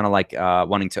I was kind of like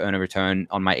wanting to earn a return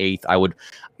on my ETH.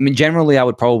 Generally, I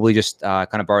would probably just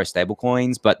kind of borrow stable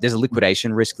coins, but there's a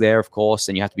liquidation risk there, of course,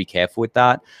 and you have to be careful with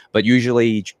that. But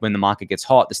usually when the market gets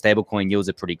hot, the stable coin yields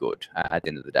are pretty good at the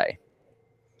end of the day.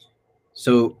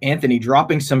 So Anthony,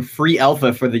 dropping some free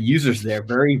alpha for the users there.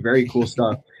 Very, very cool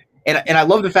stuff. And I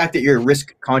love the fact that you're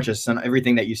risk conscious on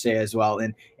everything that you say as well.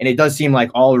 And it does seem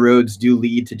like all roads do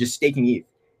lead to just staking ETH,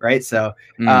 right? So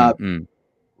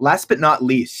last but not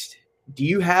least, do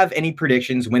you have any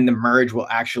predictions when the merge will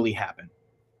actually happen?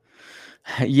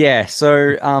 Yeah,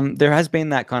 so there has been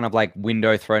that kind of like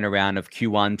window thrown around of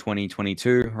Q1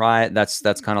 2022, right? That's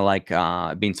kind of like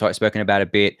been spoken about a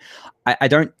bit. I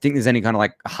don't think there's any kind of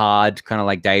like hard kind of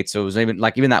like dates, or it was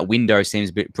even that window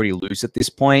seems pretty loose at this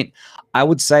point. I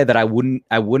would say that I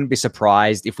wouldn't be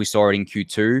surprised if we saw it in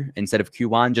Q2 instead of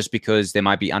Q1, just because there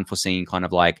might be unforeseen kind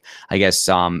of like, I guess,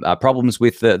 problems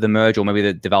with the merge, or maybe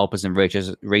the developers and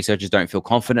researchers don't feel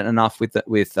confident enough with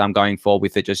going forward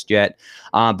with it just yet.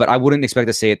 But I wouldn't expect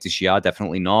to see it this year,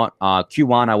 definitely not.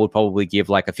 Q1, I would probably give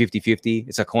like a 50-50.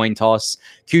 It's a coin toss.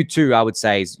 Q2, I would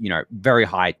say is, very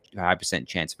high percent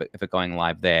chance of it going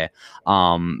live there.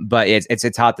 But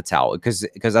it's hard to tell because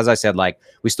as I said, like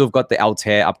we still got the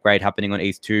Altair upgrade happening on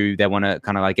ETH2. They want to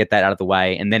kind of like get that out of the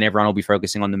way, and then everyone will be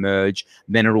focusing on the merge.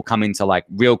 Then it'll come into like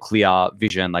real clear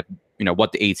vision, like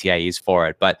what the ETA is for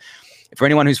it. But for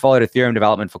anyone who's followed Ethereum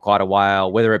development for quite a while,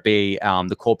 whether it be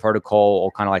the core protocol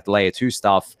or kind of like the layer 2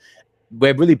 stuff,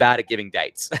 we're really bad at giving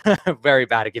dates. Very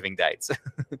bad at giving dates.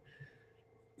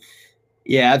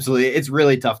 Yeah, absolutely. It's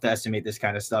really tough to estimate this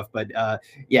kind of stuff, but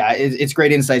yeah, it's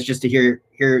great insights just to hear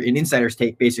an insider's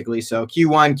take, basically. So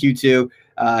Q1,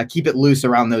 Q2, keep it loose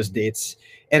around those dates.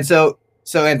 And so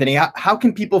Anthony, how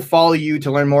can people follow you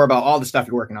to learn more about all the stuff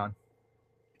you're working on?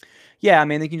 Yeah, I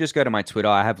mean, you can just go to my Twitter.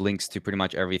 I have links to pretty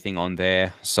much everything on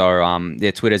there. So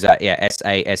Twitter's at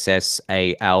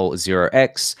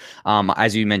SASSAL0X.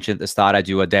 As you mentioned at the start, I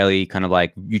do a daily kind of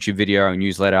like YouTube video and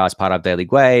newsletter as part of Daily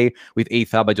Gwei. With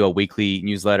EthHub, I do a weekly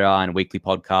newsletter and weekly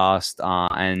podcast.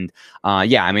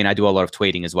 Yeah, I mean, I do a lot of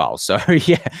tweeting as well. So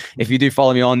yeah, if you do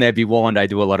follow me on there, be warned, I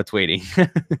do a lot of tweeting.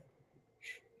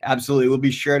 Absolutely. We'll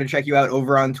be sure to check you out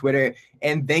over on Twitter.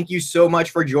 And thank you so much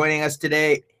for joining us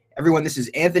today. Everyone, this is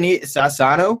Anthony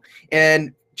Sassano,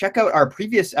 and check out our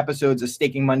previous episodes of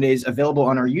Staking Mondays available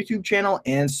on our YouTube channel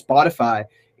and Spotify.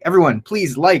 Everyone,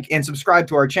 please like and subscribe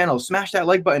to our channel. Smash that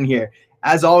like button here.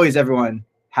 As always, everyone,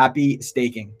 happy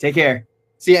staking. Take care.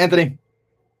 See you, Anthony.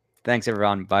 Thanks,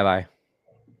 everyone. Bye-bye.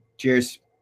 Cheers.